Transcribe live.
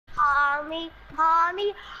me, ah!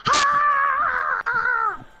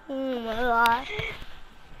 Oh my god.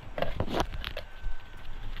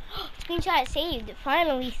 Screenshot saved.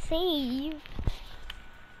 Finally saved.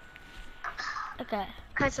 Okay.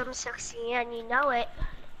 Cause I'm sexy and you know it.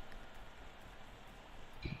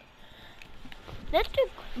 That's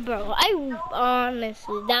the bro. I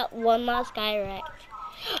honestly that one last guy wrecked.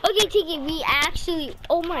 Okay, Tiki, we actually.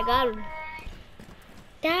 Oh my god.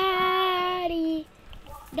 Daddy.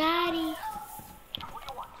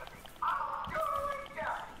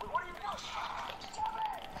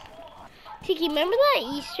 Tiki, remember that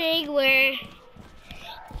Easter egg where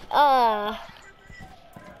I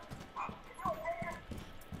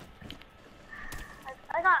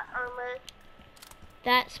got armor.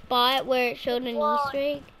 that spot where it showed an Whoa. Easter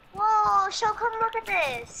egg? Whoa, come look at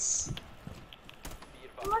this.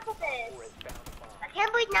 Look at this. I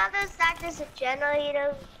can't believe now there's a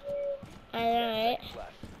generator. I know, right?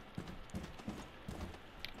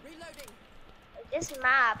 This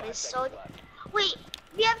map is so. Wait,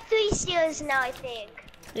 we have 3 stairs now, I think.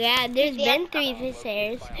 Yeah, there's been 3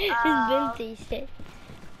 stairs. There's been 3 stairs.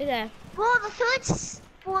 Okay. Whoa, the third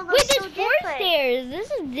floor looks Wait, there's so 4 different. stairs.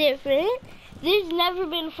 This is different. There's never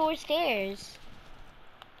been 4 stairs.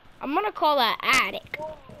 I'm gonna call that attic.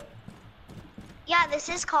 Yeah, this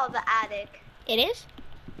is called the attic. It is?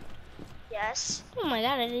 Yes. Oh my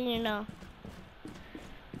god, I didn't even know.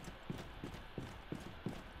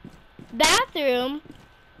 Bathroom.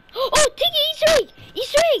 Oh, Tiki, Easter egg!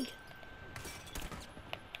 Easter egg!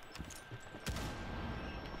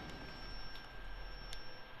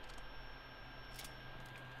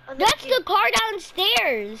 Oh, That's the car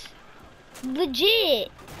downstairs.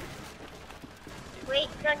 Legit. Wait,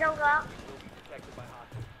 no, don't go out. Detected by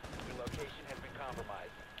hostiles. Your location has been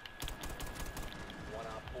compromised. 1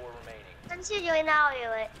 op 4 remaining. Since you're doing that, I'll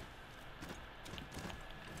do it.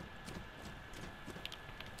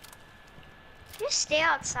 Just stay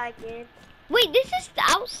outside, dude. Wait, this is the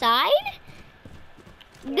outside?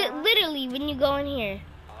 Yeah. Literally, when you go in here.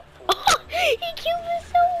 Op 4 Oh, he killed the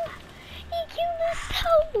soul. He killed the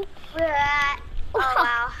soul. We're at. Oh,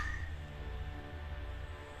 wow.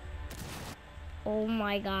 Oh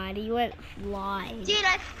my god, he went flying. Dude,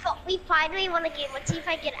 we finally won a game. Let's see if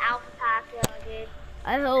I get Alpha Pack now, dude.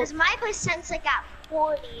 I hope. Because my percent's like at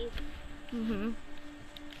 40.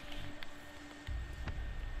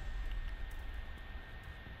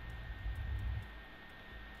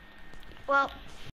 Well,